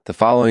The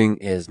following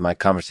is my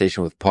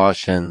conversation with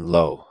Po-Shen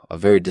Loh, a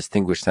very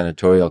distinguished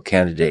senatorial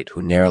candidate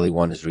who narrowly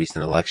won his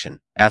recent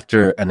election.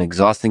 After an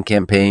exhausting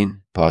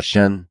campaign,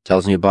 Po-Shen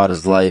tells me about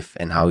his life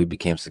and how he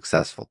became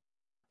successful.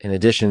 In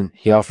addition,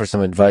 he offers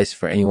some advice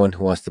for anyone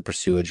who wants to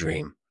pursue a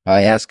dream.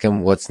 I ask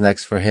him what's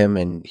next for him,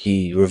 and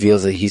he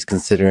reveals that he's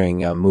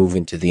considering a move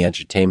into the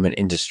entertainment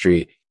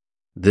industry.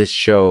 This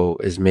show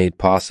is made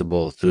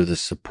possible through the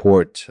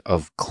support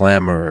of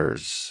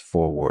Clamorers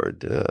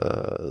Forward.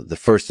 The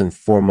first and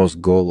foremost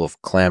goal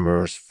of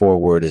Clamorers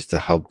Forward is to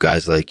help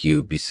guys like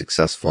you be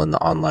successful in the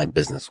online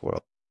business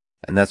world.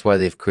 And that's why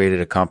they've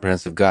created a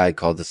comprehensive guide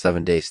called the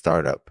 7-Day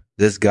Startup.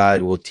 This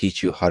guide will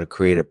teach you how to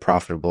create a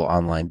profitable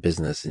online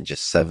business in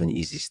just 7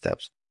 easy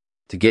steps.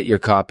 To get your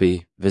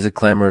copy, visit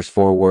Clamorers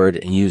Forward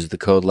and use the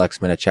code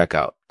Lexman at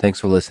checkout.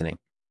 Thanks for listening.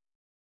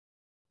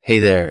 Hey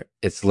there,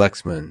 it's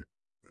Lexman.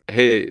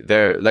 Hey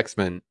there,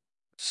 Lexman.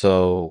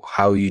 So,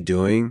 how are you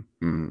doing?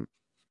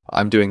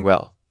 I'm doing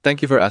well.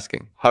 Thank you for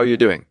asking. How are you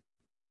doing?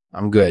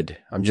 I'm good.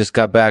 I just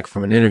got back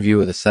from an interview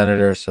with a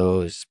senator,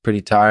 so it's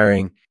pretty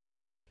tiring.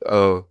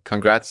 Oh,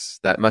 congrats.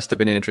 That must have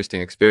been an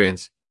interesting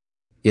experience.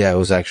 Yeah, it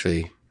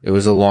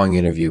was a long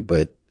interview,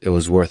 but it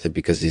was worth it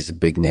because he's a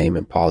big name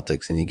in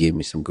politics and he gave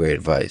me some great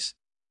advice.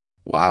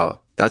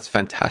 Wow, that's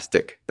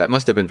fantastic. That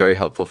must have been very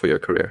helpful for your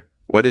career.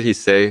 What did he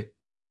say?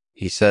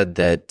 He said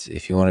that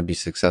if you want to be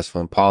successful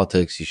in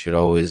politics, you should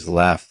always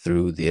laugh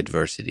through the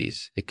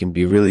adversities. It can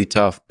be really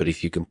tough, but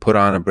if you can put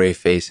on a brave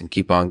face and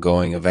keep on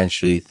going,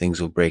 eventually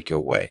things will break your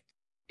way.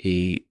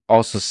 He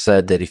also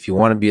said that if you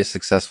want to be a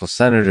successful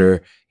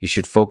senator, you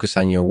should focus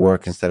on your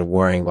work instead of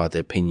worrying about the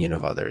opinion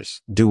of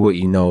others. Do what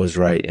you know is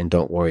right and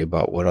don't worry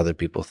about what other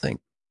people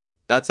think.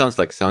 That sounds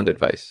like sound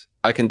advice.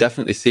 I can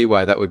definitely see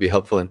why that would be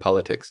helpful in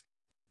politics.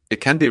 It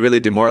can be really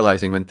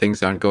demoralizing when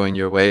things aren't going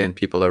your way and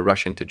people are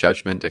rushing to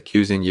judgment,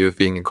 accusing you of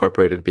being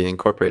incorporated,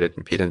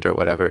 impedant, or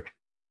whatever.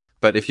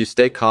 But if you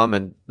stay calm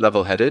and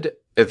level-headed,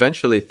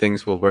 eventually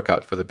things will work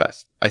out for the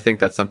best. I think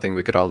that's something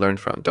we could all learn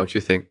from, don't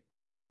you think?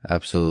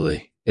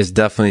 Absolutely. It's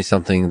definitely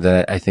something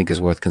that I think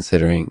is worth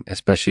considering,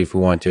 especially if we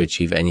want to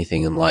achieve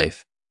anything in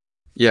life.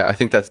 Yeah, I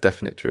think that's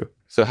definitely true.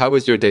 So how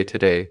was your day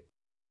today?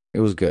 It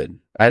was good.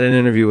 I had an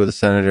interview with a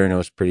senator and it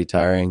was pretty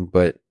tiring,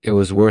 but it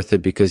was worth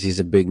it because he's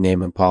a big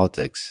name in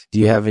politics. Do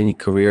you have any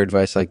career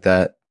advice like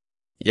that?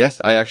 Yes,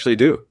 I actually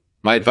do.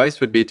 My advice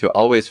would be to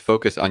always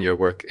focus on your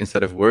work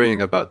instead of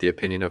worrying about the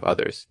opinion of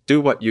others. Do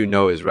what you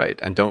know is right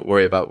and don't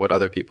worry about what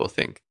other people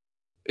think.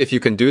 If you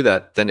can do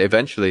that, then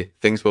eventually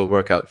things will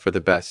work out for the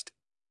best.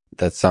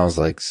 That sounds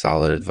like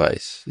solid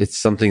advice. It's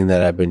something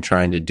that I've been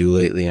trying to do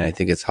lately and I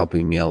think it's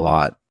helping me a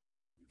lot.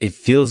 It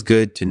feels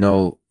good to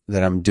know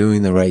that I'm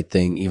doing the right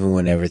thing even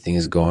when everything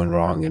is going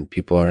wrong and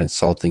people are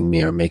insulting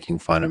me or making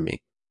fun of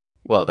me.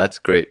 Well, that's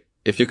great.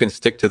 If you can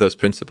stick to those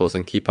principles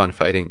and keep on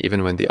fighting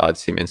even when the odds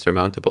seem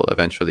insurmountable,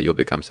 eventually you'll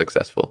become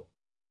successful.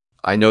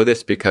 I know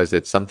this because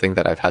it's something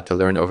that I've had to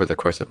learn over the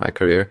course of my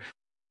career.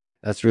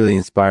 That's really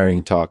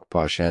inspiring talk,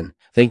 Po-Shen.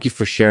 Thank you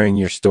for sharing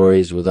your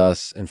stories with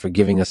us and for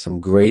giving us some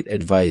great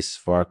advice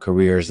for our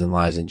careers and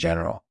lives in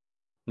general.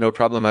 No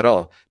problem at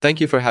all. Thank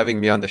you for having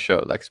me on the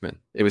show, Lexman.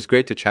 It was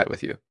great to chat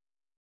with you.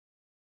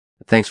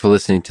 Thanks for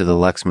listening to the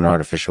Lexman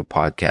Artificial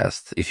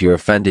Podcast. If you're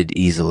offended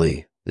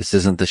easily, this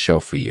isn't the show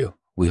for you.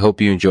 We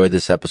hope you enjoyed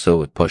this episode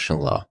with Po-Shen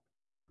Loh.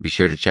 Be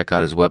sure to check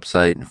out his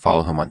website and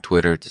follow him on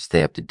Twitter to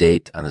stay up to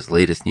date on his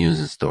latest news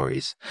and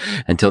stories.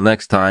 Until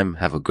next time,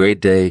 have a great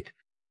day.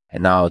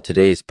 And now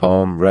today's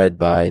poem, read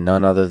by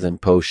none other than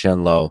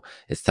Po-Shen Loh,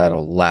 is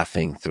titled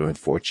Laughing Through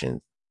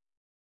Infortunes.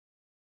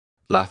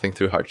 Laughing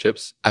through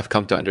hardships, I've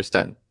come to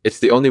understand. It's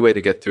the only way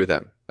to get through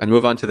them and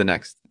move on to the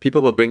next.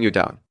 People will bring you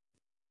down,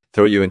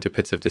 throw you into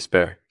pits of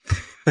despair.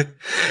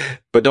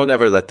 But don't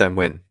ever let them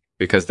win,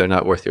 because they're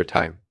not worth your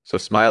time. So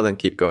smile and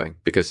keep going,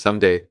 because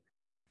someday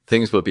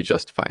things will be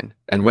just fine.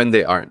 And when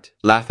they aren't,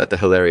 laugh at the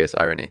hilarious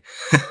irony,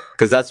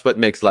 because that's what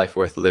makes life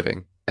worth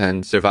living.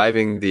 And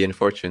surviving the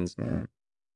infortunes